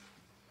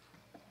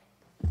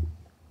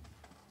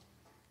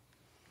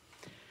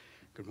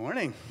Good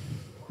morning.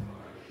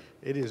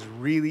 It is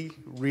really,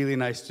 really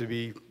nice to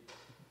be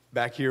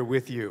back here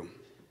with you.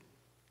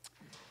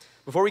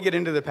 Before we get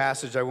into the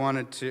passage, I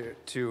wanted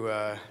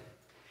to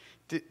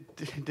did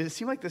it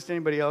seem like this to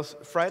anybody else?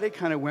 Friday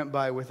kind of went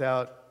by with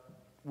a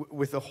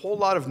whole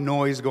lot of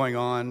noise going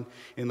on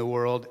in the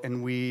world,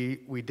 and we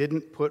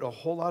didn't put a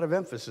whole lot of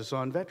emphasis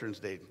on Veterans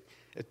Day.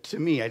 To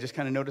me, I just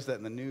kind of noticed that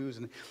in the news.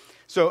 And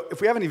so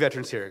if we have any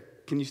veterans here,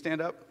 can you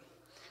stand up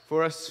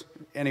for us?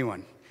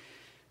 Anyone?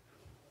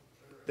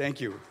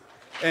 Thank you.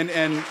 And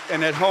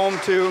at home,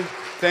 too,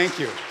 thank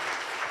you.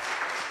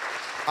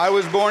 I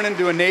was born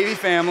into a Navy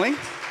family.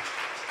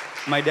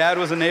 My dad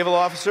was a naval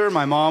officer.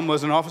 My mom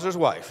was an officer's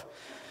wife.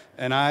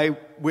 And I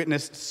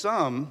witnessed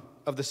some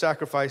of the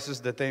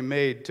sacrifices that they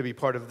made to be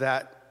part of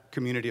that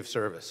community of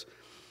service.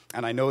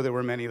 And I know there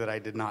were many that I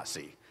did not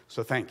see.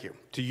 So thank you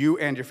to you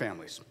and your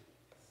families.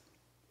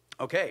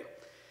 Okay,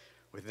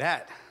 with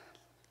that,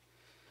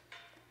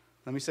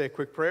 let me say a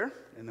quick prayer,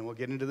 and then we'll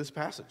get into this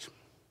passage.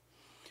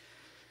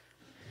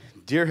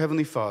 Dear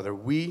Heavenly Father,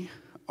 we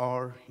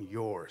are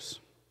yours.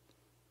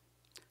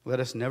 Let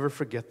us never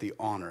forget the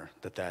honor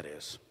that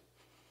is,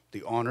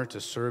 the honor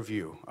to serve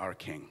you, our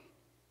King.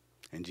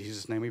 In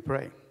Jesus' name we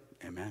pray,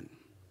 amen.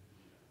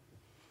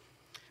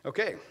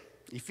 Okay,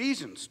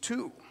 Ephesians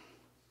 2,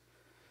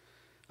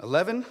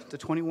 11 to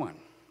 21.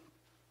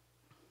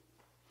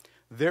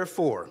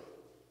 Therefore,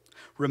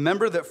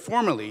 remember that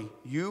formerly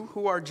you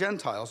who are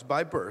Gentiles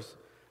by birth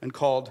and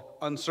called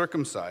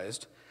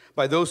uncircumcised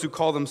by those who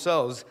call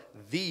themselves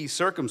the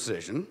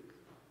circumcision,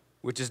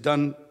 which is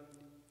done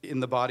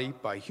in the body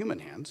by human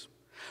hands,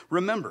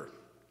 remember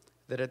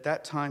that at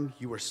that time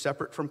you were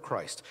separate from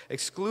Christ,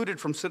 excluded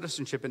from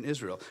citizenship in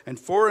Israel, and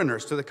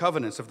foreigners to the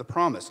covenants of the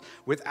promise,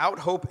 without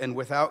hope and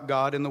without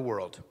God in the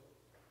world.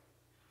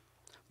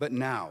 But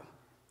now,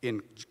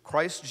 in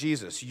Christ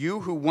Jesus,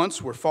 you who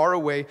once were far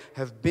away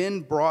have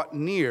been brought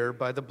near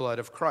by the blood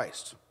of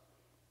Christ.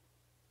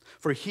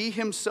 For he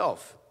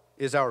himself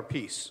is our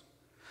peace,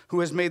 who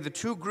has made the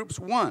two groups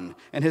one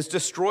and has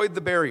destroyed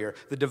the barrier,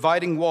 the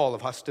dividing wall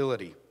of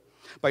hostility,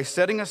 by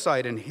setting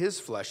aside in his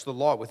flesh the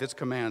law with its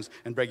commands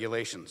and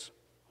regulations.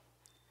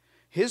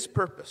 His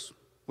purpose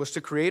was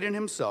to create in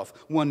himself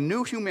one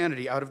new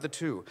humanity out of the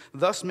two,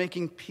 thus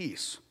making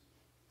peace,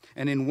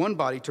 and in one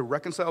body to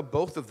reconcile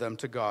both of them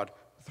to God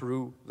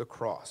through the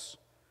cross,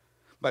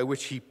 by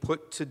which he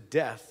put to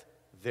death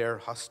their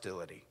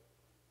hostility.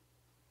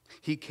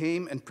 He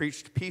came and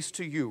preached peace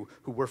to you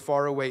who were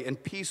far away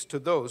and peace to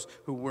those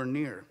who were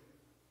near.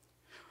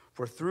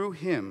 For through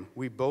him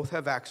we both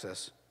have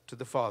access to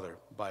the Father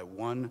by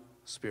one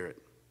Spirit.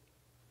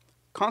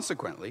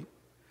 Consequently,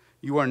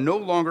 you are no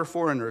longer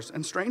foreigners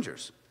and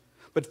strangers,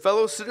 but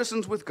fellow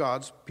citizens with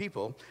God's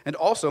people and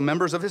also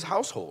members of his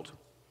household,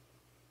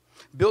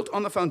 built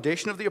on the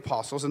foundation of the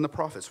apostles and the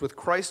prophets, with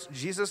Christ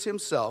Jesus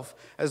himself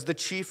as the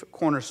chief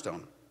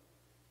cornerstone.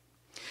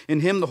 In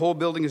him the whole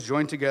building is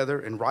joined together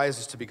and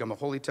rises to become a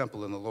holy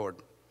temple in the Lord.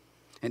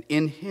 And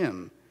in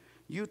him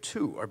you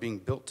too are being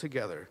built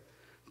together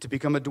to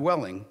become a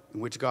dwelling in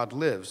which God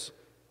lives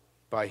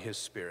by his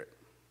Spirit.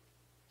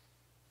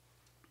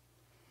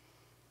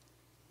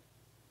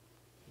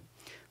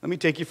 Let me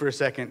take you for a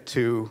second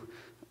to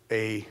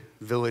a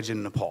village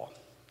in Nepal.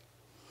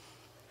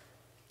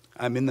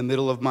 I'm in the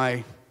middle of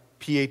my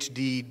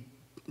PhD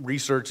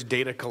research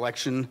data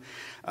collection.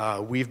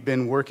 We've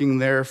been working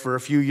there for a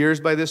few years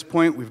by this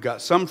point. We've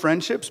got some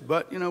friendships,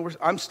 but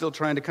I'm still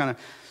trying to kind of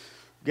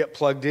get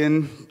plugged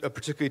in,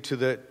 particularly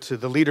to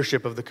the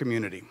leadership of the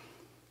community.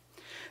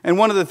 And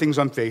one of the things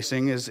I'm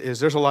facing is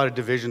there's a lot of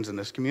divisions in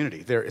this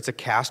community. It's a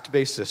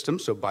caste-based system,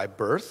 so by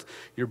birth,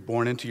 you're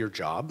born into your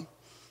job.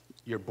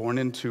 You're born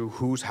into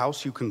whose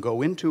house you can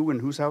go into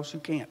and whose house you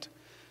can't.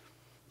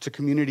 It's a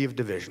community of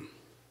division.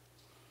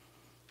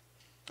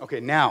 Okay,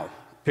 now,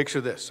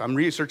 picture this. I'm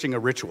researching a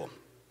ritual,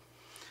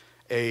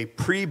 a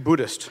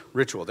pre-Buddhist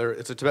ritual.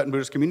 It's a Tibetan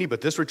Buddhist community,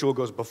 but this ritual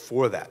goes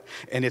before that.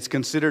 And it's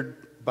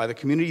considered by the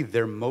community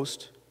their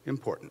most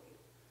important.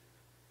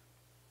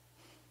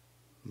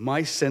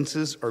 My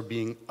senses are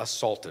being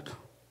assaulted,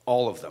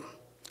 all of them.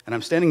 And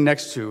I'm standing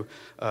next to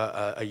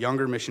a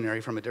younger missionary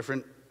from a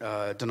different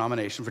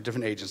denomination, for a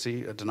different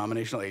agency, a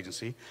denominational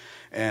agency.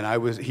 And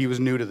he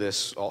was new to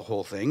this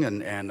whole thing,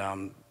 and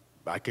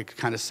I could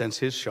kind of sense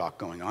his shock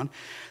going on.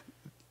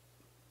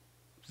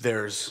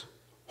 There's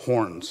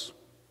horns,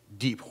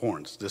 deep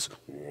horns, this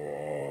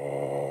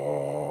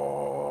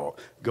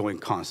going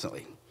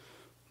constantly.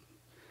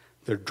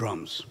 They're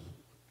drums.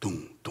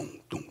 Dum,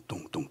 dum, dum,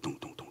 dum, dum, dum,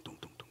 dum, dum, dum,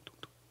 dum,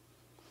 dum.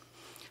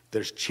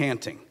 There's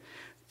chanting.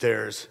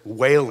 There's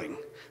wailing.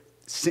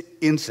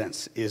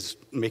 Incense is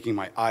making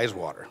my eyes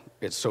water.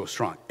 It's so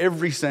strong.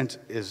 Every scent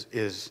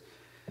is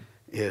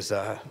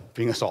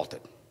being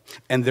assaulted.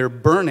 And they're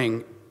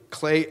burning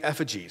clay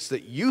effigies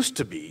that used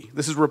to be,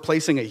 this is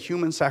replacing a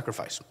human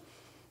sacrifice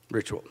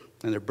ritual.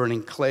 And they're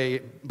burning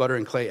butter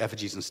and clay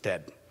effigies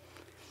instead.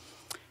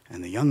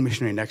 And the young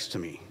missionary next to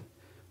me,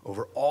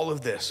 over all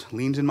of this,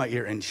 leans in my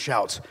ear and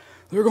shouts,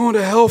 "They're going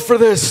to hell for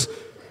this."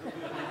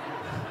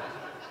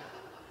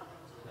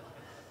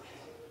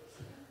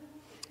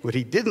 What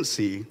he didn't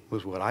see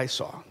was what I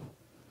saw.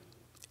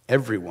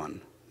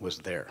 Everyone was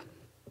there.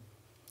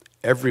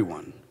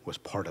 Everyone was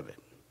part of it.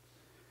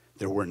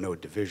 There were no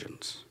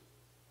divisions.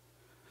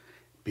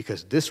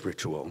 Because this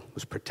ritual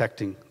was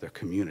protecting their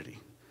community.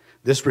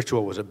 This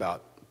ritual was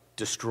about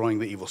destroying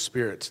the evil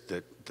spirits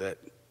that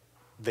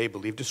they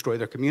believe destroy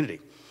their community.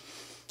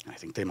 I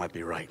think they might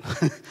be right.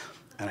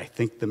 And I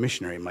think the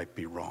missionary might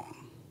be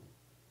wrong.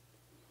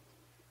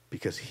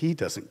 Because he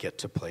doesn't get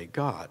to play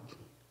God,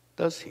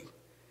 does he?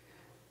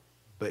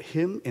 But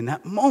him, in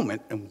that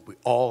moment, and we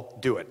all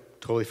do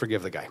it. Totally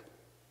forgive the guy.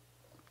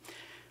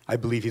 I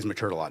believe he's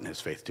matured a lot in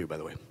his faith too, by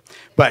the way.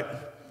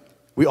 But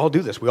we all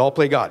do this. We all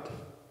play God.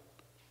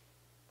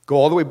 Go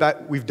all the way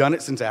back. We've done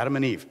it since Adam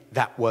and Eve.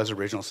 That was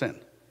original sin.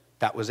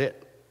 That was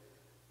it.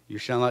 You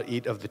shall not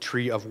eat of the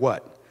tree of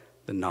what?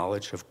 The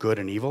knowledge of good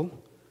and evil.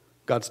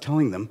 God's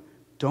telling them,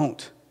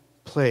 don't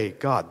play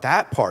God.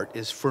 That part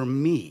is for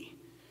me.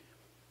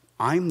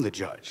 I'm the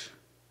judge.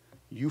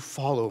 You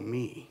follow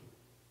me.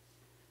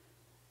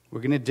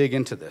 We're going to dig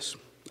into this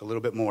a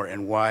little bit more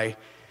and why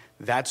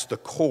that's the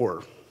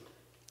core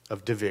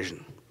of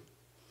division,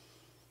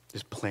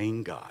 is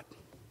playing God.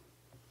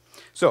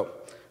 So,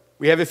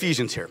 we have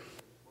Ephesians here.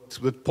 Let's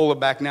pull it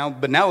back now,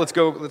 but now let's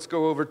go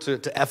over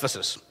to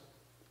Ephesus.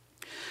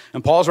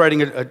 And Paul's writing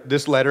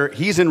this letter.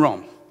 He's in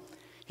Rome.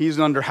 He's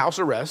under house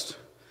arrest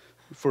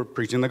for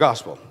preaching the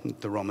gospel.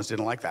 The Romans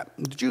didn't like that.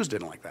 The Jews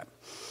didn't like that.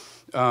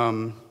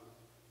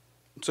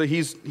 So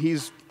he's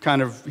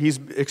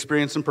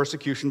experienced some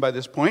persecution by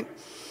this point.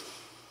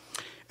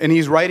 And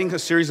he's writing a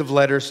series of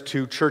letters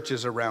to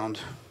churches around,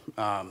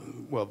 a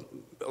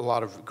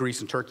lot of Greece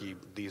and Turkey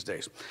these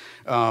days.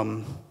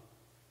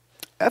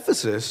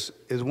 Ephesus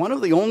is one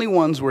of the only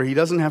ones where he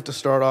doesn't have to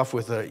start off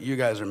with you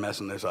guys are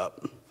messing this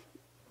up.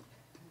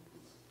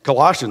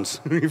 Colossians,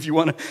 if you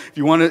want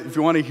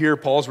to hear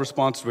Paul's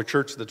response to a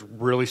church that's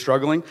really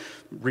struggling,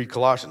 read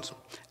Colossians.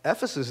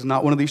 Ephesus is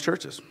not one of these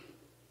churches.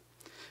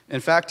 In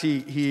fact,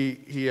 he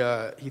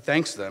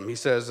thanks them. He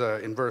says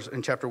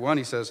in chapter 1,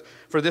 he says,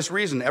 "For this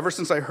reason, ever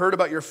since I heard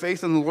about your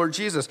faith in the Lord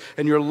Jesus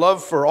and your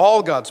love for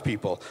all God's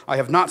people, I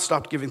have not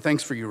stopped giving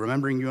thanks for you,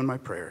 remembering you in my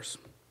prayers."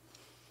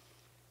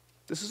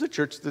 This is a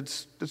church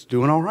that's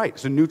doing all right.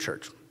 It's a new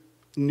church,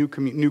 new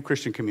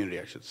Christian community,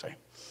 I should say.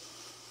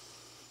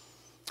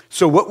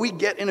 So what we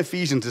get in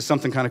Ephesians is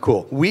something kind of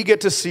cool. We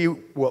get to see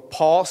what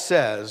Paul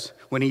says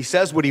when he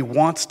says what he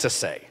wants to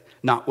say,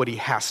 not what he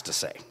has to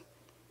say.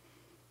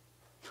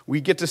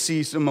 We get to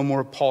see some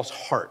more of Paul's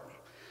heart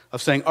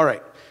of saying, all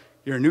right,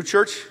 you're a new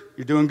church,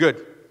 you're doing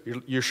good.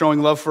 You're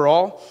showing love for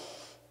all.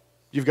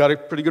 You've got a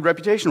pretty good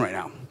reputation right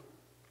now.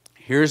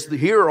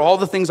 Here are all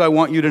the things I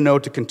want you to know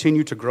to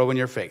continue to grow in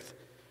your faith,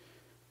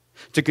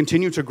 to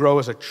continue to grow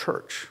as a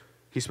church.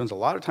 He spends a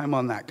lot of time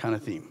on that kind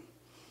of theme.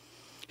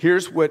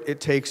 Here's what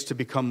it takes to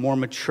become more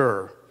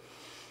mature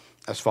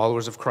as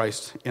followers of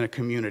Christ in a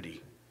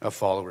community of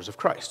followers of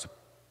Christ.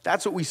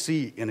 That's what we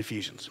see in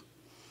Ephesians.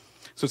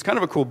 So it's kind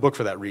of a cool book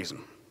for that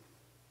reason.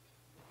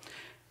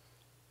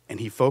 And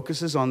he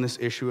focuses on this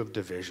issue of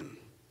division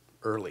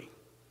early.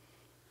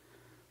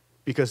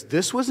 Because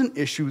this was an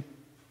issue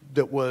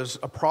that was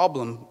a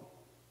problem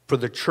for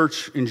the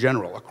church in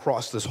general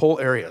across this whole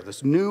area.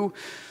 This new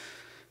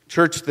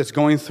church that's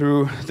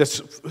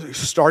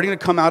starting to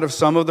come out of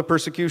some of the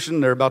persecution.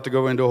 They're about to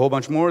go into a whole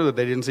bunch more that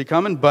they didn't see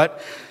coming,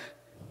 but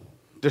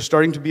they're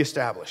starting to be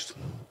established.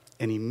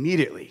 And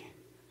immediately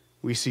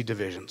we see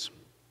divisions.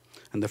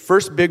 And the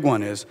first big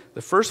one is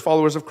the first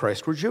followers of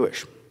Christ were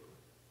Jewish.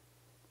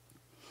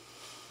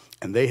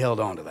 And they held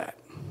on to that.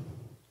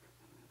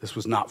 This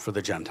was not for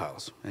the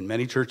Gentiles. In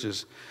many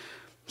churches,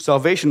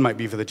 salvation might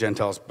be for the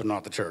Gentiles, but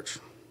not the church.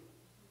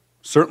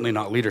 Certainly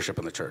not leadership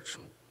in the church.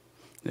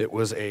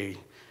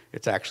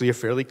 It's actually a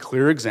fairly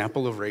clear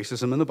example of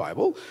racism in the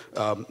Bible.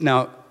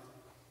 Now,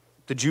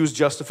 the Jews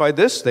justified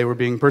this. They were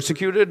being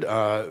persecuted.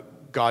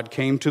 God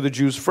came to the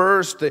Jews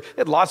first. They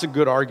had lots of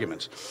good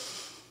arguments.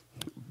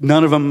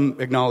 None of them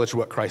acknowledged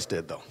what Christ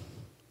did, though.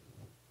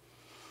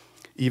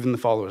 Even the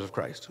followers of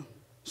Christ.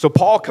 So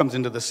Paul comes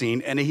into the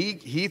scene, and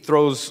he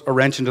throws a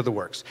wrench into the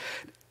works.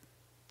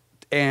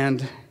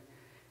 And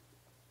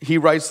he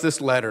writes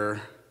this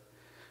letter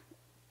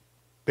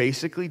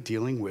basically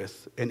dealing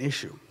with an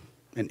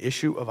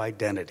issue of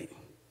identity.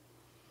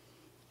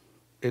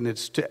 And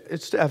it's to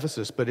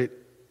Ephesus, but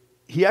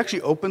he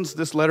actually opens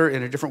this letter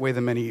in a different way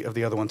than many of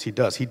the other ones he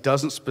does. He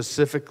doesn't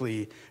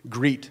specifically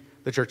greet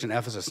the church in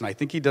Ephesus, and I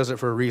think he does it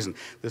for a reason.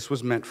 This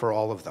was meant for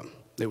all of them.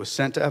 It was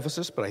sent to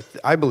Ephesus, but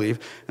I believe,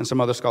 and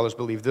some other scholars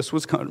believe, this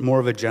was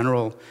more of a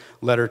general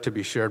letter to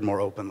be shared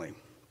more openly.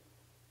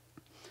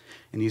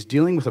 And he's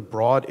dealing with a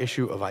broad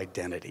issue of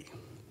identity.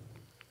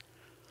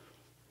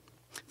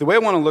 The way I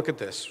want to look at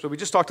this, so we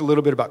just talked a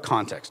little bit about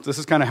context. This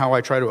is kind of how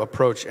I try to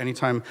approach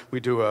anytime we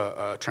do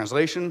a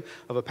translation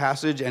of a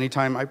passage,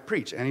 anytime I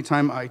preach,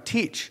 anytime I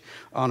teach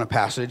on a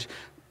passage.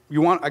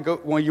 You want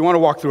to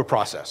walk through a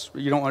process.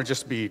 You don't want to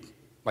just be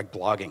like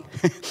blogging.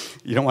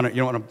 You don't want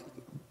to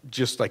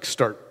just like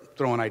start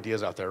throwing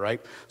ideas out there, right?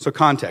 So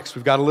context,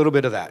 we've got a little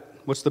bit of that.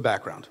 What's the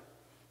background?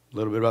 A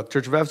little bit about the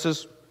Church of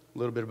Ephesus, a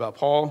little bit about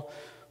Paul.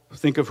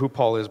 Think of who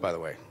Paul is, by the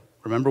way.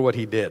 Remember what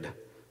he did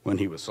when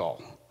he was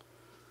Saul.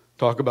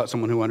 Talk about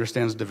someone who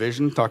understands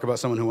division. Talk about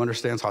someone who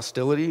understands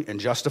hostility and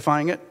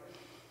justifying it.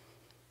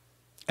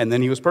 And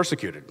then he was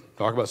persecuted.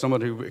 Talk about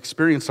someone who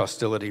experienced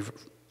hostility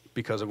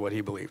because of what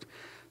he believed.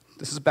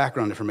 This is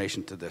background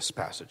information to this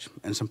passage,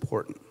 and it's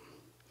important.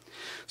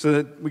 So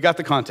that we got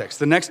the context.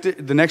 The next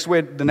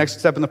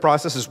step in the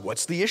process is,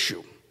 what's the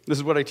issue? This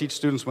is what I teach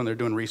students when they're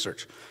doing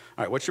research.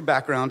 All right, what's your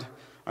background?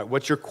 All right,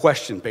 what's your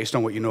question based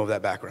on what you know of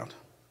that background?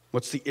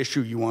 What's the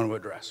issue you want to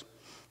address?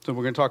 So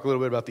we're going to talk a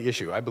little bit about the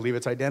issue. I believe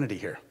it's identity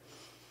here.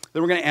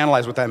 Then we're going to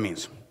analyze what that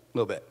means a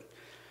little bit.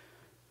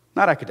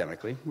 Not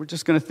academically. We're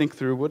just going to think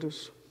through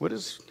what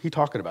is he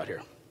talking about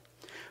here.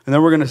 And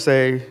then we're going to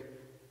say,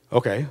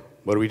 okay,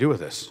 what do we do with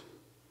this?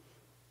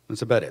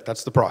 That's about it.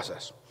 That's the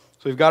process.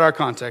 So we've got our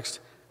context.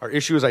 Our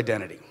issue is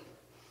identity.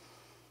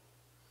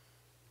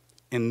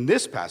 In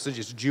this passage,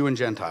 it's Jew and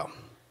Gentile.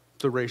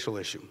 It's a racial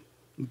issue,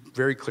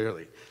 very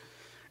clearly.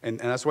 And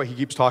that's why he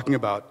keeps talking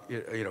about,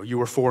 you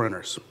were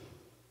foreigners.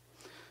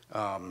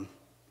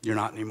 You're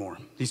not anymore.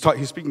 He's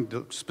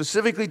speaking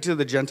specifically to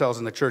the Gentiles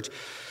in the church,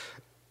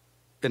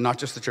 and not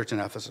just the church in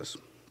Ephesus.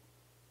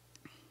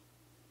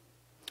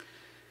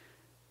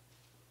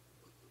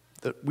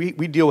 We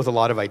deal with a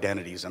lot of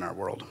identities in our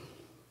world.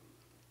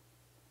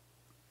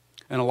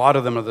 And a lot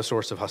of them are the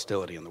source of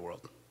hostility in the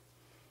world.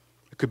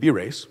 It could be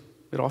race.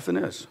 It often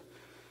is.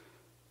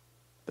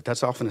 But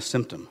that's often a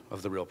symptom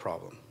of the real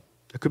problem.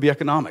 It could be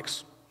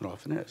economics. It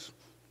often is.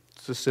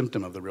 It's a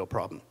symptom of the real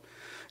problem.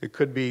 It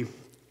could be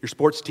your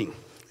sports team.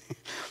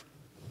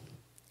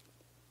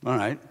 All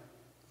right.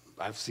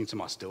 I've seen some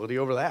hostility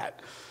over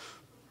that.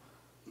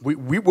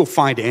 We will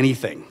find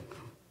anything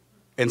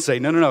and say,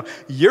 no,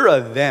 you're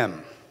a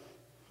them.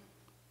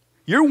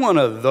 You're one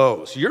of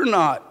those. You're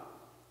not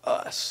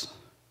us.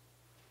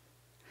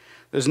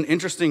 There's an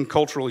interesting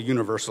cultural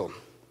universal.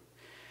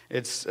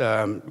 It's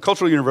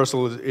cultural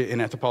universal in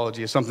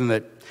anthropology is something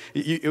that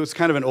it was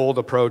kind of an old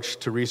approach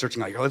to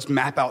researching. Like, let's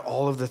map out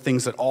all of the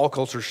things that all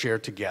cultures share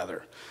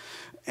together,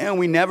 and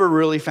we never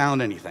really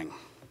found anything,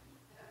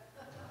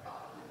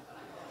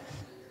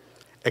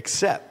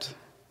 except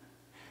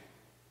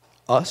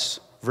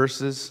us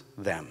versus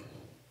them.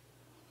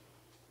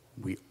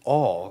 We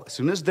all, as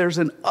soon as there's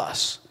an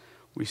us,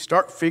 we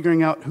start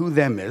figuring out who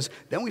them is.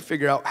 Then we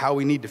figure out how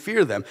we need to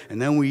fear them, and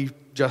then we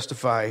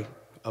justify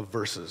a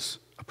versus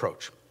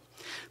approach.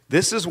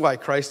 This is why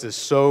Christ is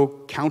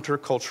so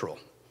countercultural.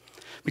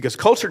 Because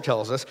culture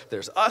tells us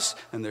there's us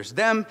and there's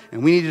them,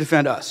 and we need to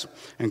defend us.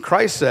 And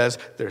Christ says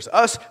there's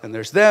us and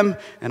there's them,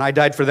 and I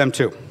died for them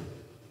too.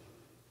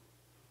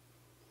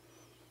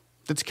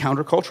 It's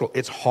countercultural.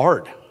 It's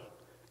hard.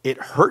 It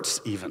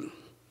hurts even.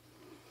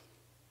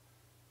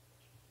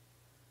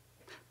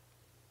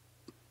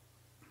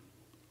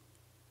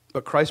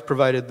 But Christ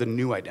provided the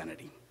new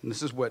identity. And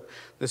this is what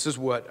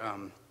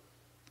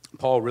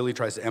Paul really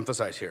tries to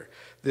emphasize here.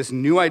 This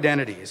new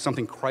identity is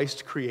something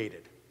Christ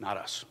created, not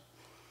us.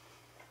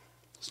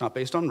 It's not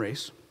based on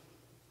race.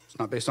 It's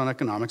not based on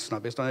economics. It's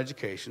not based on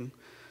education.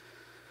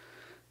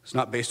 It's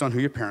not based on who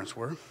your parents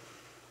were.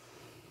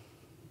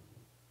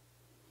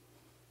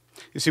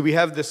 You see, we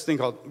have this thing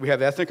we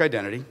have ethnic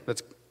identity.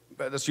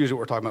 That's usually what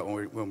we're talking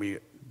about when we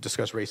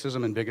discuss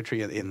racism and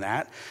bigotry in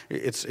that.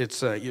 It's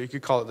you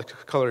could call it the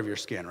color of your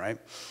skin, right?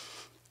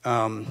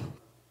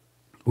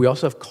 We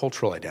also have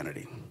cultural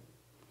identity.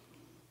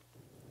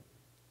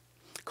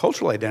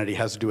 Cultural identity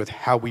has to do with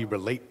how we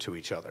relate to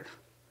each other.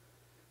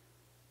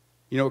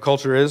 You know what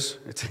culture is?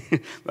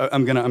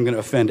 I'm gonna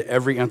offend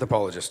every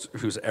anthropologist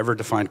who's ever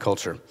defined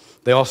culture.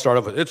 They all start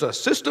off with, it's a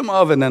system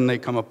of, and then they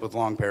come up with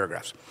long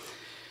paragraphs.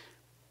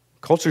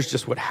 Culture is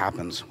just what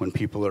happens when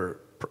people are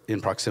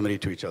in proximity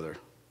to each other.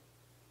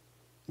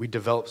 We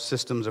develop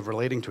systems of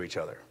relating to each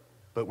other,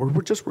 but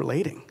we're just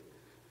relating.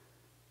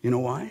 You know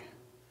why?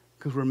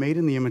 Because we're made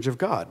in the image of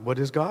God. What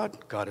is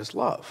God? God is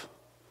love.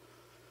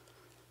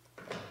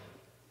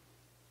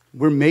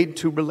 We're made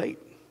to relate,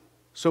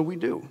 so we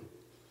do.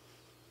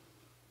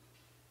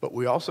 But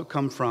we also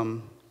come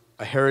from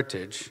a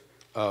heritage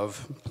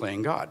of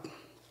playing God,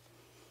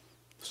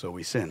 so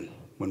we sin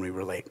when we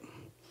relate.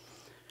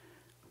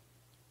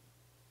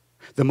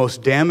 The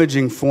most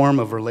damaging form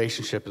of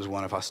relationship is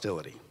one of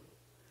hostility.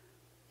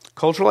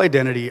 Cultural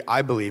identity,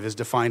 I believe, is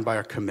defined by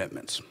our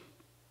commitments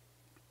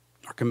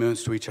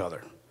to each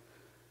other.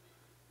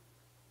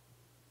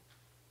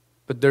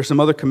 But there's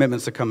some other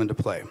commitments that come into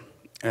play.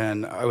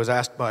 And I was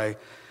asked by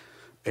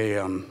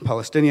a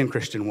Palestinian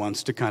Christian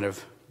once to kind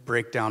of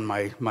break down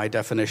my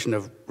definition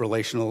of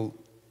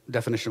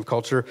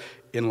culture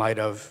in light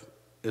of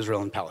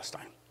Israel and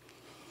Palestine.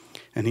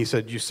 And he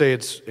said, you say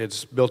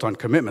it's built on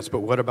commitments, but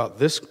what about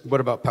this? What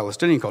about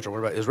Palestinian culture? What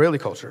about Israeli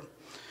culture?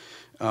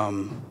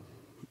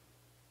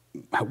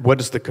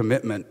 What is the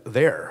commitment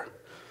there?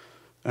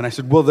 And I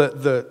said, well,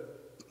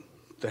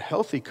 the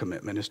healthy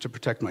commitment is to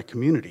protect my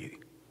community.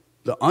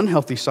 The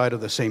unhealthy side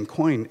of the same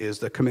coin is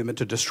the commitment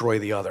to destroy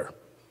the other.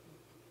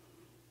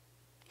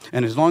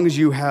 And as long as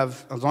you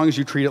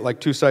treat it like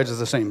two sides of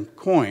the same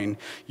coin,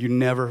 you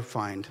never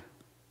find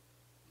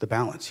the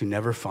balance. You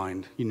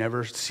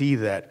never see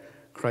that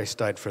Christ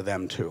died for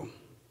them too.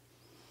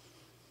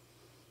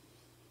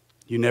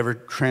 You never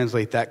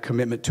translate that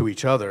commitment to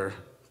each other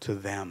to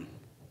them.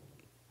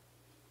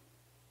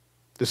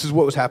 This is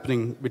what was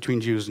happening between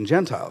Jews and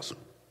Gentiles.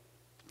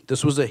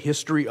 This was a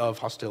history of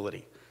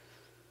hostility.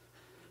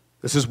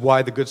 This is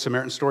why the Good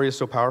Samaritan story is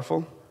so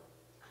powerful,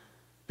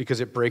 because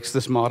it breaks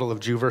this model of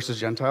Jew versus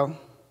Gentile.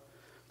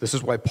 This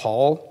is why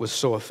Paul was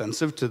so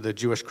offensive to the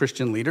Jewish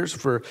Christian leaders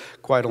for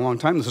quite a long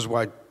time. This is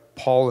why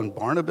Paul and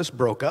Barnabas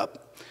broke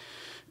up.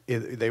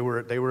 They were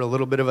a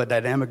little bit of a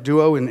dynamic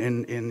duo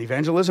in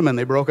evangelism, and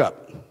they broke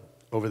up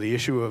over the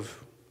issue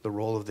of the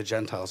role of the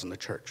Gentiles in the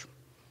church.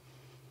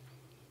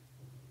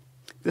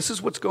 This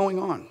is what's going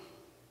on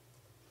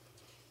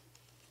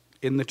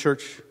in the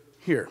church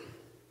here.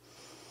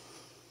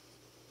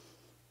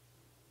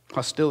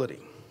 Hostility.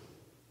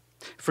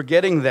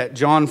 Forgetting that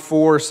John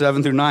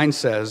 4:7-9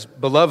 says,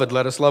 "Beloved,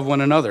 let us love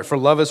one another, for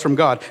love is from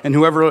God, and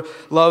whoever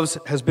loves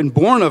has been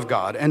born of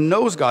God and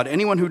knows God.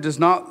 Anyone who does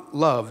not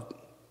love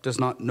does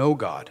not know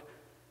God,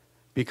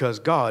 because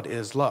God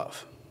is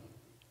love."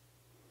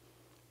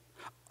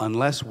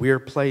 Unless we're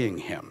playing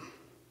him,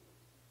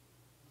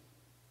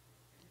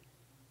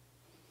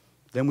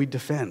 then we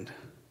defend.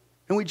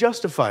 And we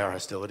justify our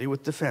hostility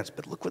with defense.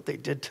 But look what they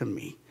did to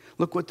me.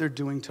 Look what they're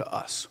doing to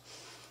us.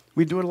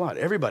 We do it a lot.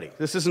 Everybody.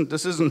 This isn't,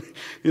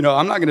 I'm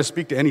not going to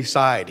speak to any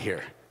side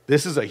here.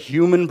 This is a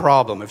human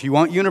problem. If you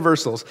want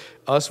universals,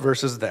 us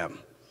versus them.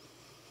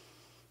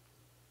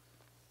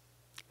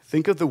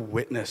 Think of the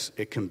witness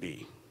it can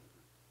be.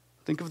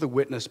 Think of the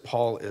witness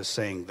Paul is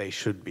saying they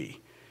should be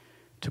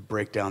to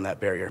break down that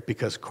barrier,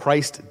 because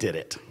Christ did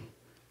it.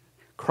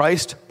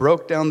 Christ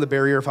broke down the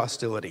barrier of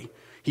hostility.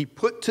 He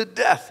put to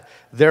death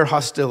their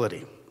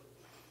hostility.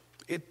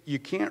 You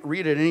can't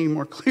read it any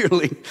more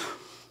clearly.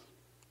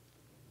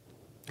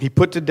 He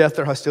put to death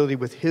their hostility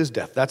with his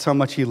death. That's how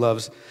much he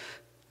loves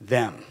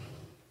them,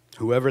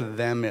 whoever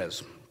them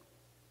is.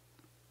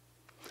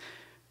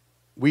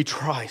 We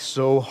try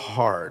so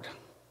hard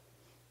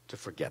to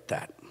forget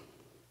that.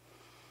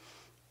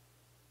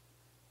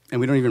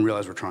 And we don't even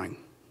realize we're trying.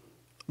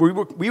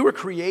 We were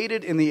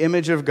created in the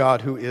image of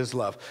God, who is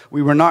love.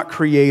 We were not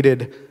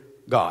created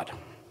God.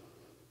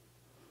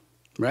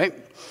 Right?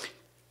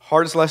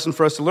 Hardest lesson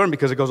for us to learn,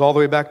 because it goes all the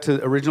way back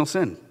to original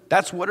sin.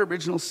 That's what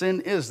original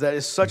sin is. That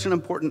is such an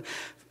important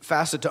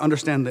facet to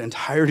understand the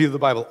entirety of the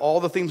Bible. All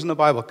the themes in the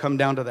Bible come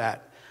down to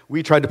that.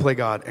 We tried to play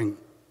God, and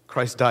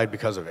Christ died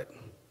because of it.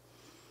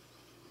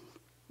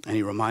 And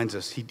he reminds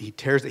us, he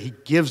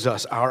gives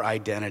us our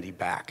identity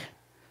back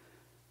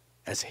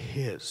as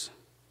his.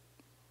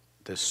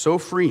 That's so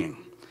freeing.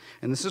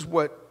 And this is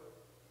what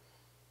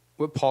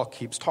Paul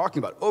keeps talking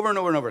about over and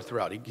over and over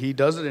throughout. He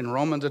does it in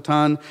Romans a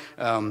ton.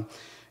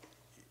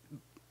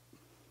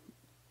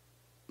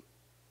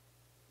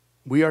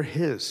 We are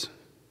his.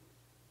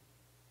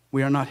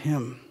 We are not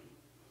him.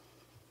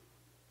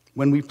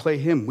 When we play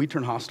him, we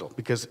turn hostile,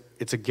 because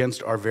it's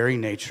against our very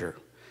nature,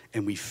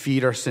 and we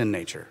feed our sin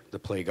nature, the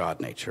play God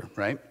nature,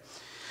 right?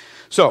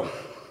 So,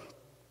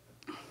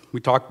 we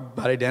talked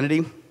about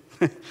identity.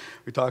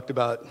 We talked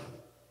about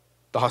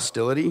the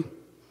hostility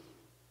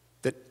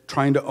that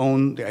trying to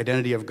own the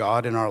identity of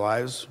God in our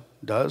lives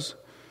does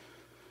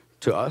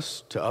to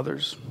us, to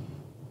others.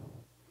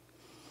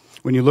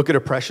 When you look at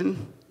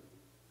oppression,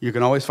 you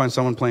can always find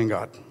someone playing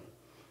God.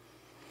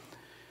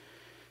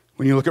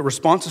 When you look at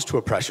responses to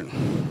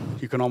oppression,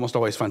 you can almost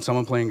always find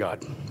someone playing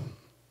God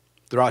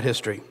throughout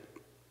history.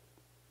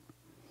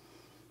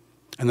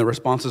 And the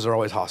responses are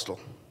always hostile.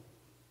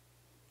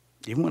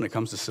 Even when it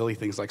comes to silly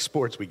things like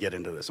sports, we get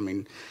into this. I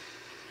mean,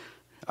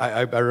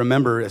 I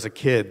remember as a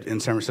kid in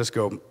San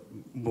Francisco,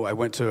 I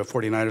went to a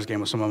 49ers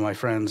game with some of my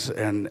friends,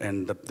 and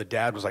the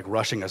dad was like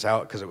rushing us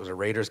out because it was a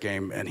Raiders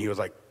game, and he was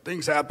like,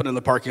 "Things happen in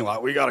the parking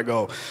lot, we gotta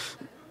go."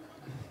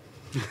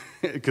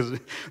 Because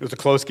it was a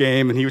close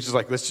game, and he was just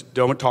like,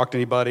 don't talk to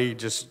anybody,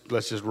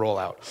 let's just roll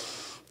out.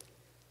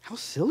 How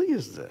silly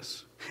is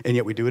this? And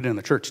yet we do it in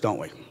the church, don't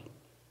we?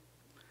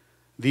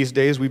 These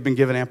days we've been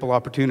given ample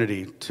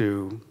opportunity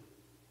to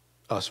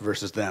us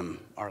versus them,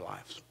 our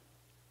lives.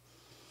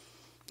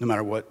 No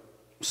matter what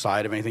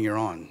side of anything you're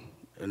on,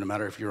 and no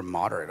matter if you're a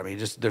moderate. I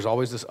mean, there's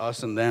always this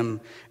us and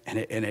them, and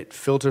it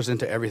filters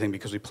into everything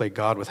because we play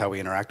God with how we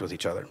interact with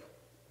each other.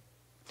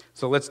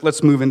 So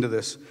let's move into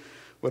this.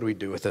 What do we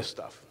do with this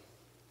stuff?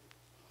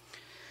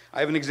 I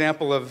have an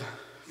example of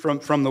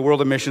from the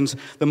world of missions.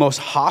 The most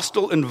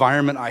hostile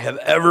environment I have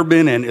ever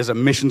been in is a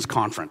missions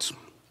conference.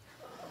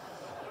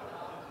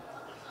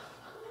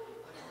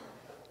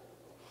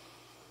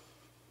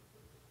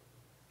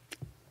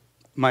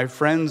 My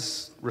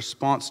friend's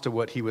response to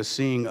what he was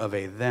seeing of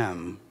a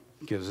them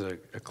gives a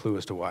clue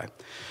as to why.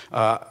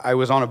 I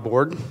was on a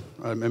board,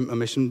 a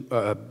mission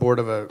board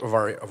of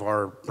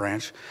our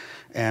branch,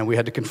 and we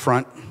had to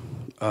confront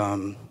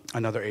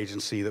another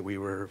agency that we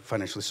were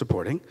financially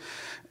supporting,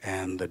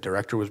 and the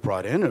director was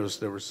brought in.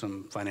 There were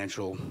some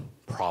financial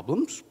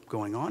problems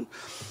going on,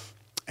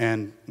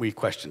 and we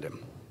questioned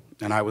him.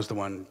 And I was the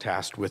one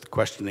tasked with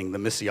questioning the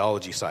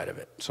missiology side of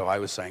it. So I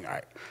was saying, all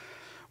right,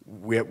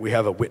 we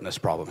have a witness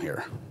problem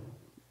here.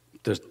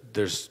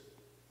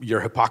 Your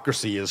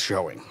hypocrisy is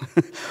showing.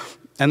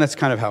 And that's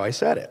kind of how I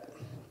said it.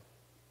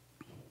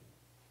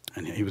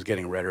 And he was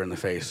getting redder in the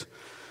face.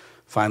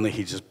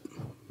 Finally,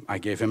 I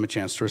gave him a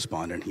chance to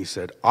respond, and he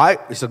said, I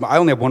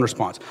only have one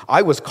response.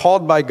 I was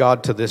called by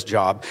God to this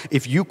job.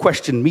 If you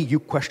question me, you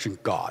question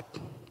God.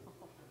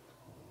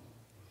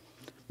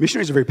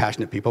 Missionaries are very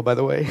passionate people, by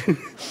the way.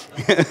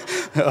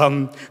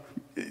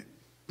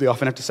 They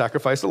often have to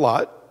sacrifice a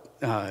lot.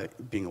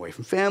 Being away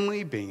from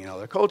family, being in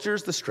other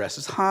cultures, the stress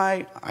is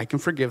high. I can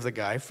forgive the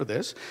guy for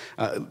this.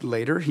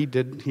 Later, he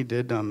did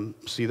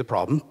see the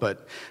problem,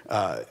 but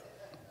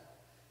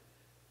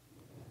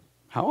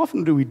how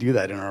often do we do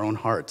that in our own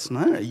hearts?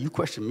 No, you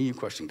question me, you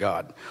question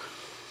God.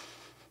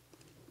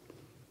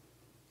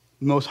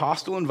 The most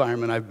hostile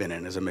environment I've been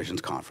in is a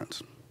missions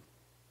conference.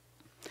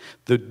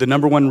 The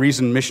number one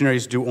reason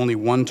missionaries do only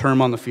one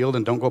term on the field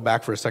and don't go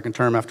back for a second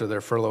term after their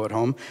furlough at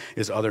home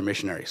is other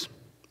missionaries,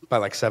 by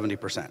like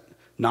 70%.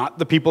 Not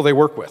the people they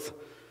work with,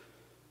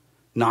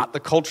 not the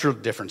cultural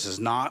differences,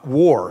 not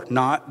war,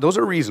 those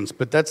are reasons,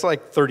 but that's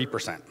like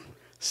 30%.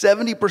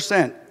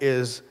 70%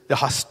 is the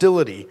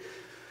hostility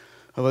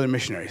of other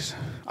missionaries.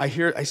 I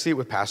see it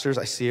with pastors,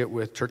 I see it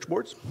with church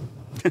boards,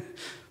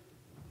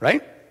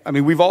 right? I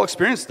mean, we've all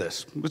experienced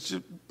this. Let's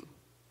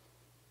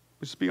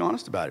just be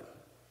honest about it.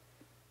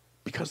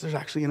 Because there's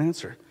actually an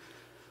answer.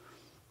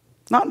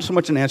 Not so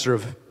much an answer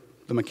of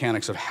the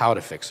mechanics of how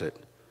to fix it,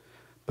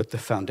 but the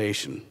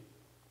foundation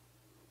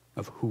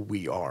of who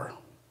we are.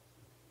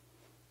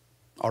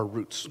 Our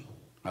roots.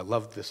 I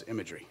love this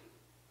imagery.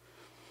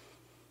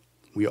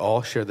 We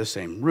all share the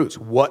same roots.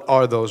 What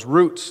are those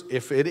roots?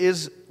 If it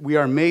is, we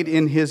are made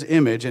in his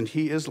image and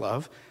he is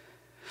love,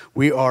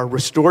 we are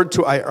restored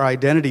to our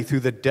identity through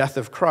the death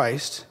of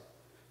Christ,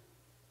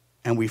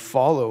 and we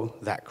follow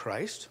that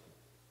Christ,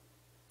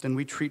 then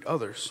we treat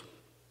others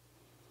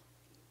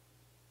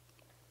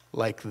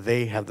like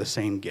they have the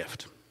same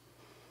gift.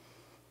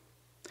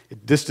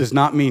 This does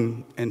not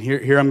mean, and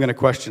here I'm going to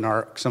question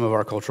some of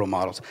our cultural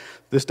models.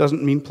 This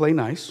doesn't mean play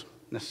nice,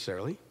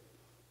 necessarily.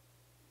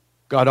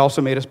 God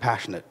also made us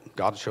passionate.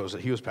 God shows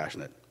that he was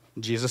passionate.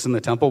 Jesus in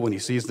the temple, when he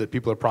sees that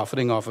people are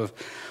profiting off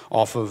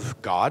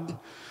of God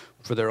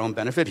for their own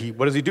benefit,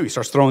 what does he do? He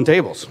starts throwing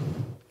tables.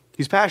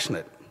 He's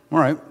passionate. All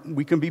right,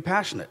 we can be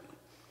passionate.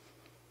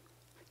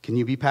 Can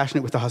you be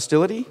passionate with the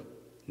hostility?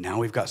 Now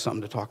we've got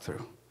something to talk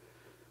through.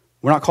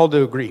 We're not called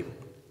to agree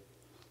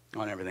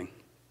on everything.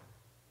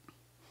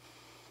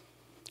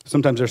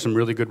 Sometimes there's some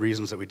really good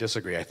reasons that we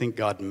disagree. I think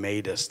God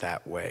made us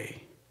that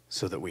way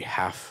so that we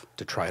have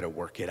to try to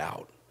work it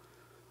out.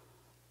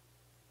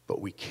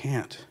 But we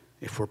can't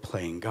if we're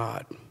playing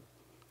God.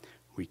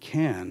 We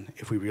can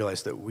if we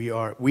realize that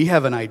we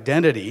have an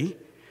identity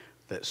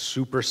that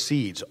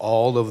supersedes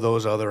all of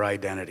those other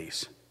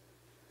identities.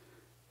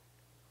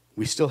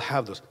 We still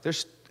have those.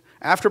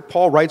 After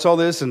Paul writes all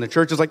this and the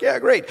church is like, yeah,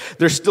 great,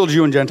 there's still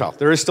Jew and Gentile.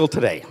 There is still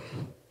today.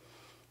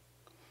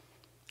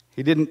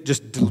 He didn't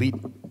just delete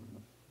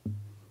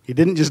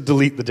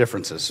the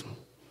differences.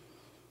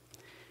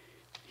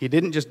 He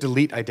didn't just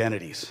delete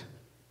identities.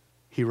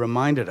 He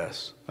reminded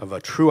us of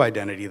a true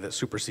identity that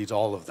supersedes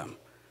all of them.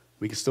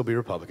 We can still be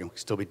Republican. We can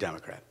still be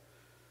Democrat.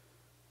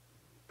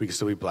 We can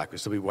still be black. We can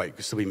still be white. We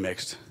can still be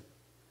mixed.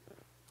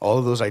 All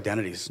of those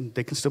identities,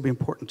 they can still be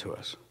important to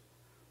us.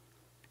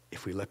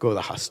 If we let go of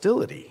the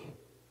hostility,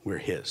 we're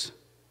his.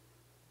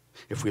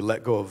 If we don't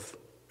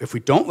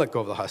let go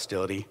of the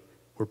hostility,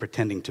 we're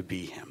pretending to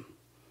be him.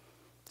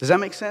 Does that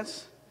make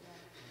sense?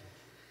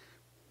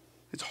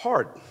 It's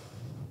hard.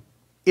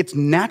 It's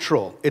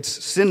natural. It's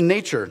sin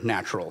nature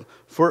natural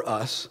for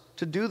us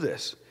to do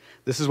this.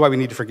 This is why we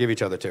need to forgive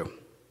each other too.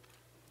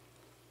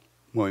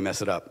 When we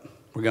mess it up,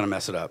 we're going to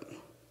mess it up.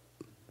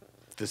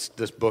 This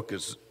book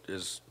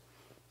is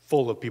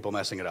full of people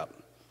messing it up.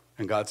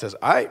 And God says,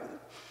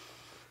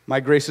 my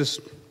grace is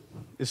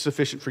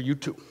sufficient for you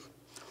too.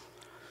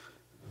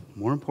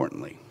 More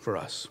importantly, for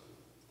us,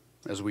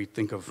 as we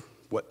think of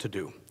what to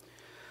do,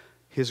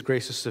 his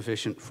grace is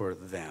sufficient for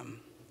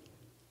them.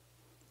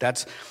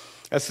 That's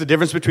the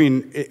difference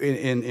between,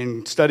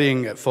 in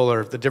studying at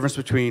Fuller, the difference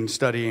between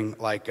studying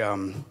like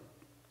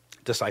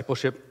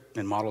discipleship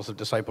and models of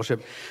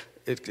discipleship.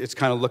 It's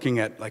kind of looking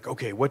at like,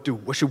 okay, what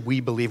should we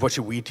believe? What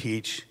should we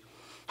teach?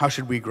 How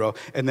should we grow?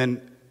 And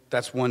then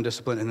that's one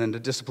discipline. And then the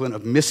discipline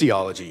of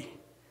missiology,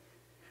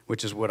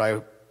 which is what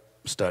I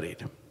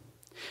studied.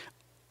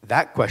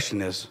 That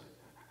question is,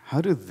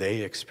 how do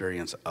they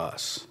experience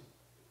us?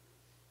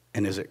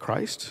 And is it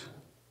Christ?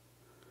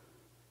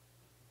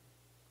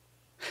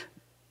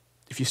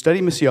 If you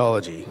study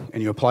missiology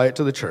and you apply it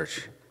to the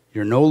church,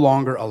 you're no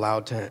longer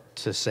allowed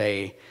to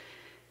say,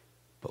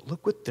 but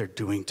look what they're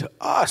doing to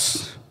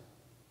us.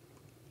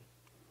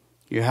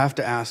 You have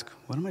to ask,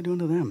 what am I doing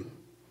to them?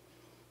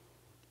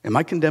 Am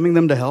I condemning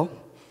them to hell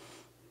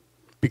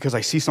because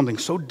I see something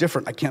so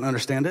different I can't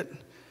understand it?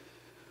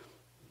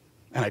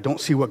 And I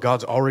don't see what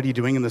God's already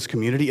doing in this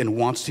community and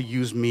wants to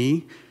use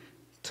me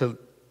to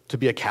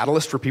be a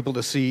catalyst for people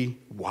to see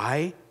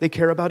why they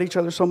care about each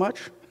other so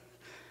much?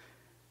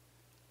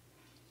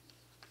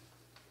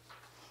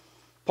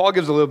 Paul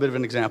gives a little bit of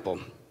an example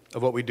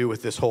of what we do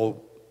with this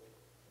whole,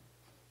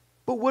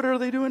 but what are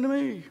they doing to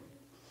me?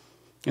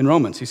 In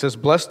Romans, he says,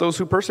 bless those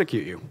who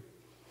persecute you.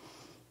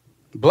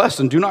 Bless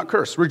and do not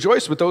curse.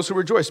 Rejoice with those who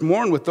rejoice.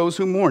 Mourn with those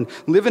who mourn.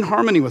 Live in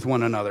harmony with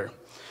one another.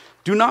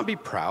 Do not be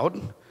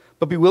proud,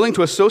 but be willing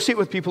to associate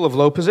with people of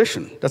low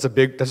position. That's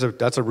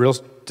a real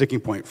sticking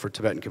point for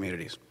Tibetan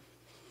communities.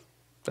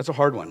 That's a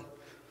hard one.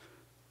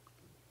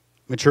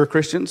 Mature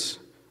Christians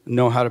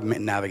know how to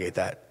navigate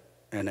that.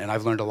 And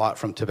I've learned a lot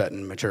from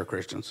Tibetan mature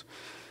Christians.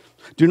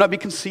 Do not be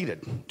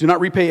conceited. Do not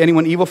repay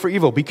anyone evil for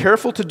evil. Be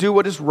careful to do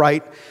what is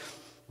right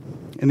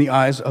in the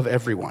eyes of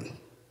everyone.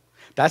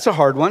 That's a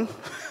hard one.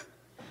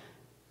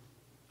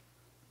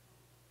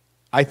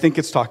 I think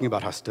it's talking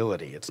about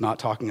hostility. It's not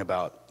talking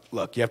about,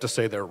 look, you have to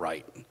say they're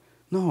right.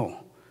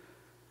 No.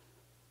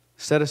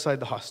 Set aside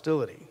the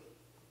hostility.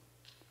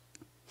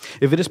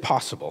 If it is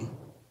possible,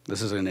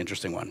 this is an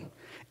interesting one.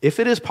 If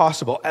it is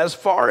possible, as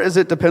far as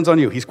it depends on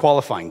you, he's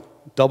qualifying,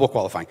 double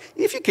qualifying.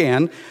 If you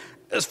can,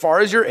 as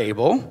far as you're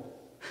able,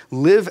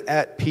 live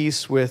at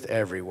peace with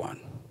everyone.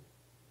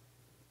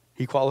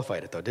 He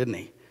qualified it though, didn't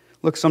he?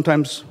 Look,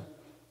 sometimes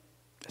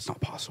it's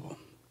not possible.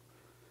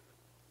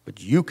 But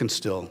you can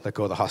still let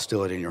go of the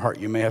hostility in your heart.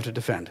 You may have to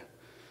defend.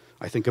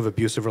 I think of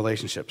abusive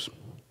relationships.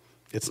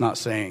 It's not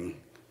saying,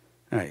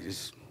 hey,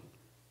 just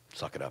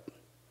suck it up.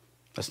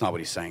 That's not what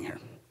he's saying here.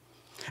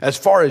 As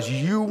far as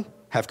you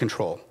have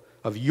control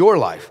of your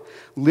life,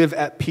 live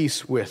at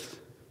peace with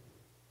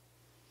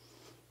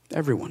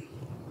everyone.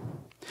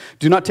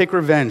 Do not take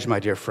revenge, my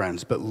dear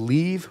friends, but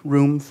leave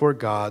room for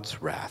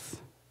God's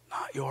wrath.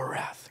 Not your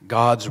wrath,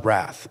 God's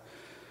wrath.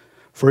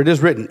 For it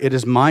is written, it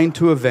is mine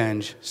to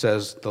avenge,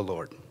 says the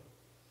Lord.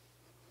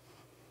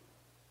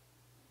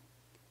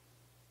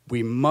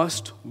 We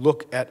must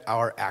look at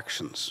our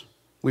actions.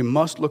 We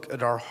must look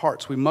at our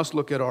hearts. We must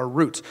look at our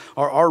roots.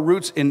 Are our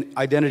roots in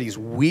identities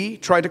we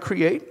try to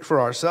create for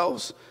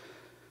ourselves?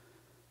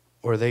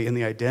 Or are they in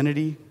the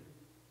identity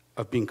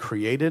of being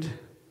created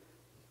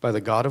by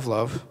the God of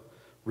love,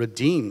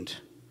 redeemed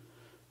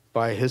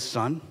by his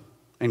Son,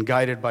 and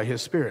guided by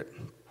his Spirit?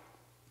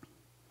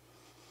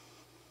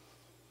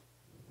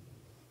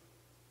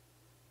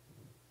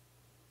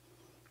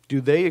 Do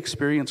they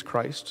experience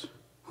Christ,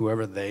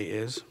 whoever they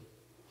is?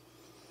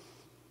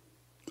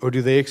 Or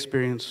do they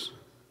experience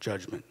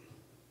judgment?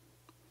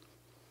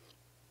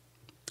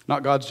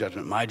 Not God's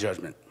judgment, my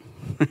judgment.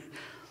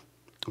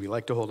 We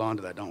like to hold on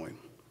to that, don't we?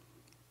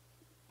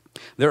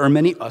 There are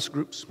many us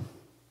groups,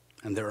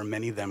 and there are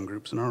many them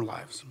groups in our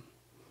lives.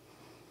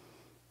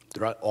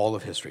 Throughout all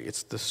of history,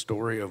 it's the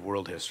story of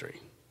world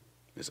history.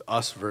 It's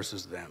us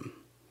versus them.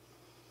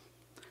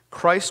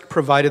 Christ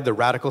provided the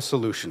radical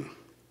solution.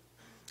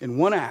 In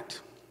one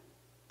act,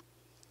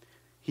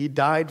 he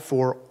died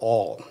for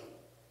all.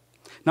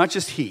 Not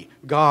just he,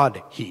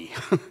 God he.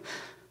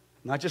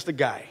 Not just a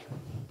guy.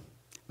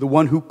 The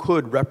one who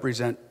could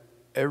represent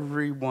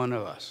every one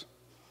of us,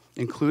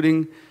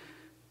 including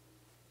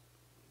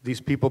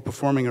these people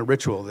performing a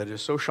ritual that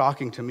is so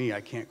shocking to me I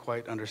can't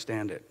quite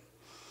understand it.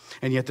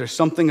 And yet there's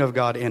something of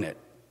God in it,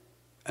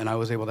 and I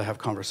was able to have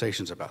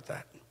conversations about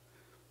that.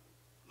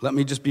 Let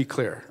me just be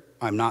clear.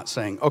 I'm not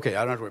saying, okay,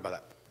 I don't have to worry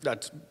about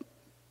that.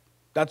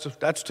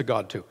 That's to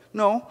God too.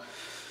 No.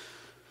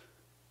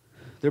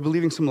 They're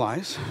believing some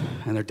lies,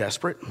 and they're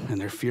desperate, and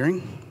they're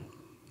fearing.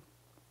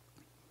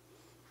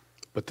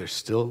 But there's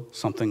still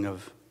something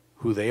of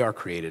who they are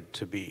created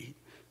to be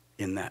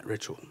in that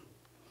ritual.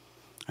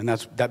 And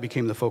that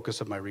became the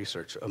focus of my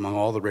research among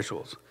all the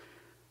rituals.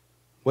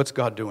 What's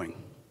God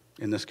doing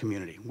in this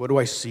community? What do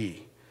I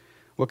see?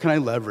 What can I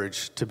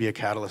leverage to be a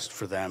catalyst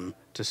for them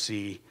to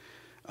see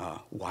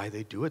why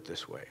they do it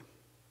this way?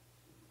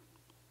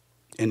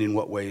 And in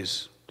what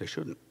ways they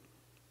shouldn't.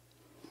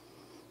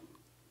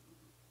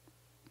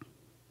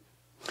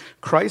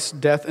 Christ's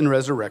death and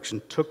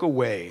resurrection took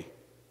away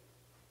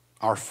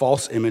our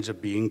false image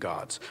of being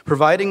God's,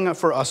 providing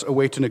for us a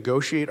way to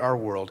negotiate our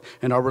world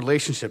and our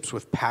relationships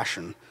with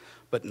passion,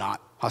 but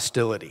not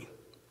hostility.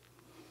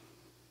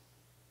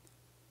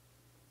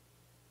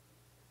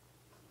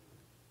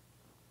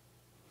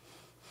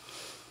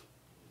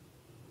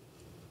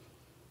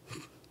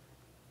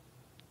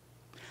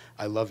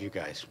 I love you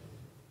guys.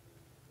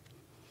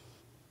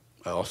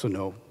 I also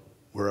know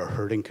we're a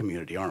hurting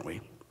community, aren't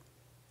we?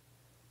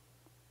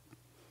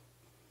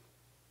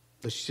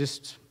 Let's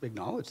just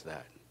acknowledge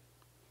that.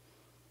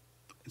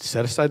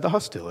 Set aside the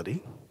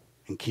hostility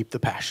and keep the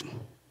passion.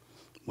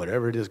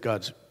 Whatever it is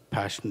God's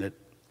passionate,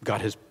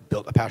 God has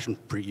built a passion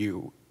for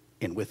you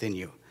and within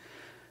you.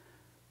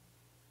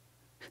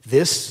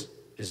 This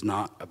is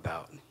not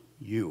about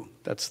you.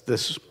 That's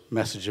this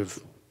message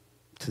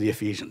to the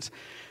Ephesians.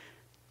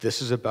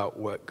 This is about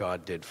what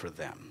God did for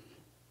them.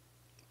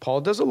 Paul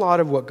does a lot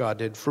of what God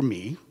did for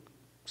me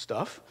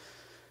stuff,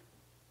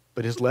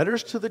 but his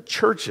letters to the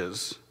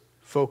churches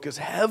focus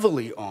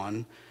heavily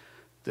on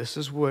this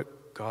is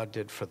what God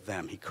did for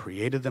them. He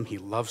created them. He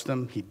loves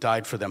them. He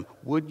died for them.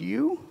 Would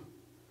you?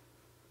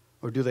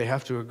 Or do they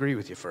have to agree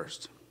with you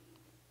first?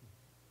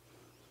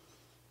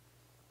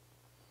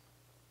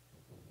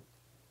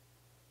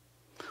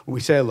 When we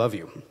say I love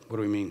you, what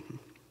do we mean?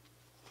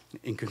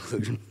 In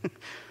conclusion,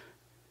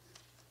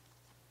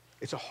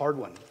 it's a hard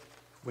one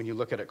when you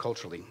look at it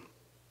culturally.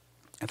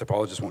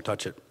 Anthropologists won't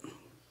touch it.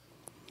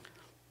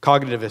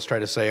 Cognitivists try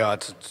to say, oh,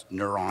 it's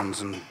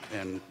neurons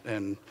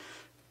and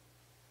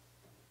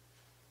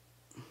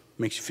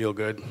makes you feel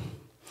good.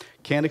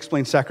 Can't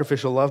explain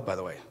sacrificial love, by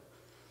the way.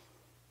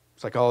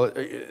 It's like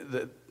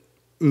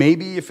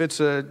maybe if it's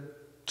a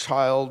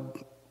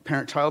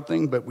parent-child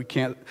thing, but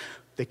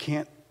they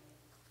can't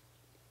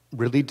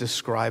really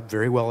describe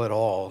very well at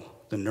all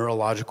the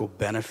neurological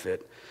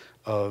benefit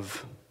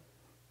of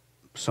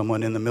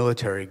someone in the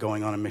military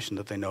going on a mission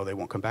that they know they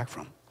won't come back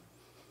from.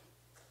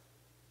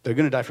 They're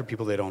going to die for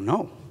people they don't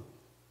know.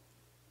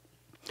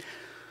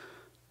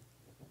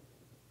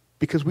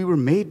 Because we were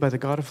made by the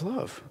God of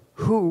love,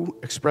 who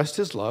expressed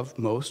his love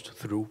most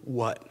through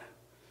what?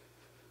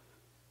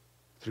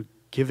 Through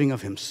giving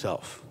of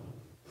himself.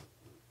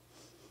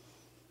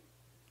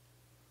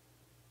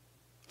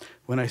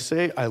 When I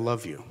say I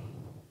love you,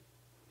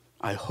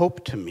 I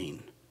hope to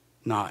mean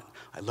not,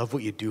 I love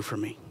what you do for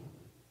me.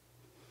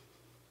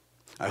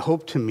 I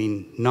hope to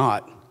mean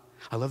not,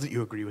 I love that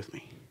you agree with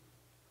me.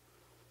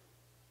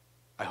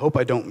 I hope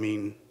I don't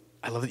mean,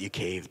 I love that you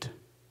caved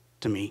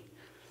to me.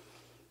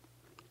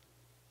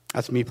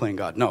 That's me playing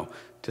God. No,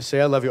 to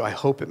say I love you, I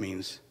hope it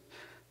means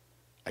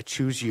I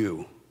choose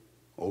you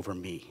over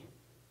me.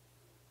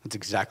 That's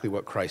exactly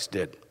what Christ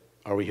did.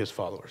 Are we his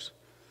followers?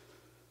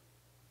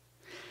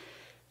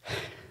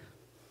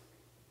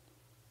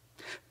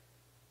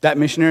 That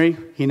missionary,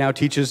 he now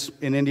teaches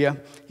in India.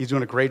 He's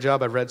doing a great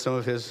job. I've read some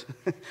of his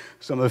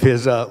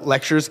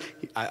lectures.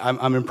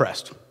 I'm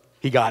impressed.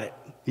 He got it.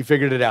 He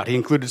figured it out. He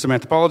included some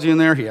anthropology in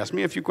there. He asked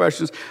me a few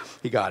questions.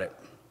 He got it.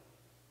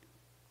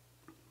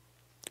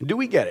 Do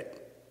we get it?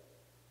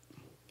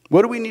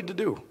 What do we need to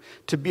do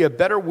to be a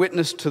better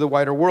witness to the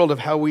wider world of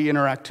how we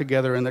interact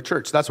together in the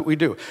church? That's what we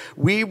do.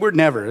 We were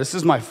never, this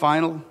is my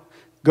final,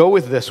 go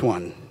with this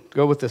one.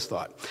 Go with this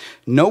thought.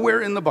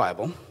 Nowhere in the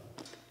Bible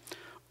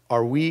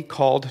are we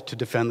called to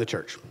defend the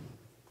church.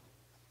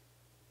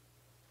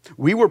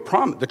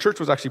 The church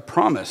was actually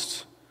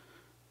promised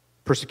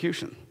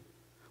persecution.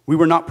 We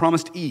were not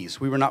promised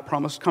ease. We were not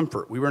promised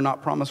comfort. We were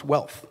not promised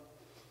wealth.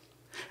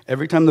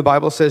 Every time the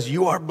Bible says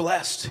you are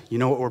blessed, you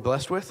know what we're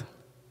blessed with?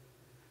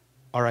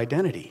 Our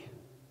identity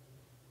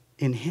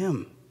in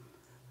him.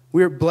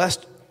 We are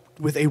blessed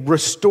with a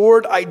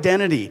restored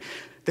identity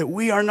that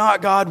we are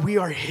not God, we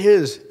are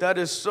his. That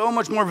is so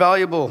much more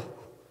valuable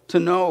to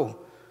know.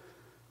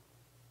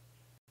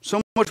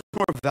 So much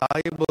more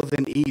valuable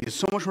than ease.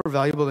 So much more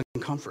valuable than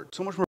comfort.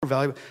 So much more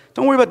valuable.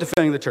 Don't worry about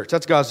defending the church.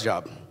 That's God's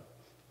job.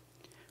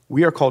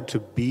 We are called to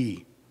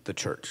be the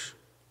church,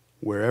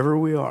 wherever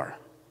we are.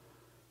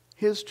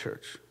 His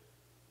church,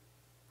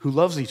 who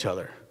loves each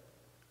other,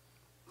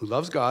 who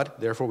loves God,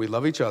 therefore we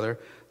love each other,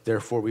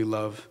 therefore we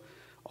love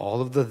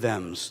all of the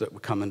thems that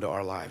would come into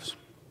our lives.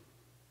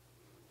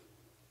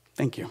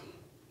 Thank you.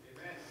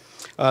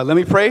 Let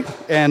me pray,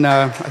 and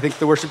I think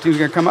the worship team is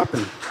going to come up.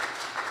 And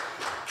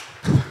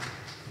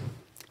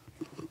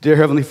dear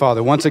Heavenly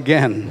Father, once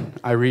again,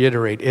 I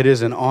reiterate, it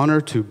is an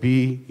honor to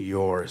be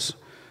yours.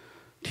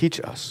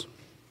 Teach us,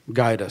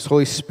 guide us.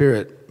 Holy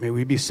Spirit, may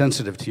we be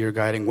sensitive to your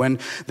guiding. When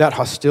that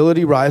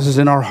hostility rises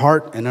in our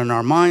heart and in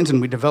our minds and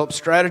we develop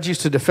strategies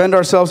to defend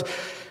ourselves,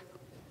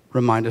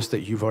 remind us that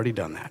you've already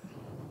done that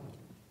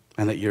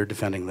and that you're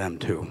defending them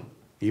too,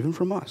 even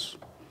from us.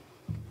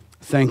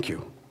 Thank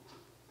you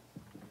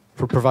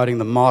for providing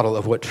the model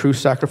of what true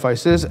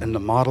sacrifice is and the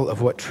model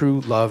of what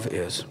true love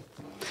is.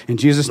 In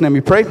Jesus' name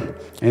we pray.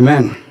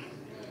 Amen.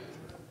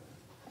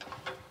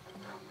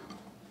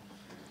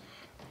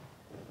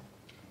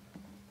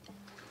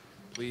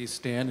 Please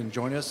stand and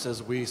join us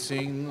as we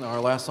sing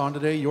our last song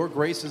today, Your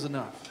Grace is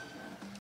Enough.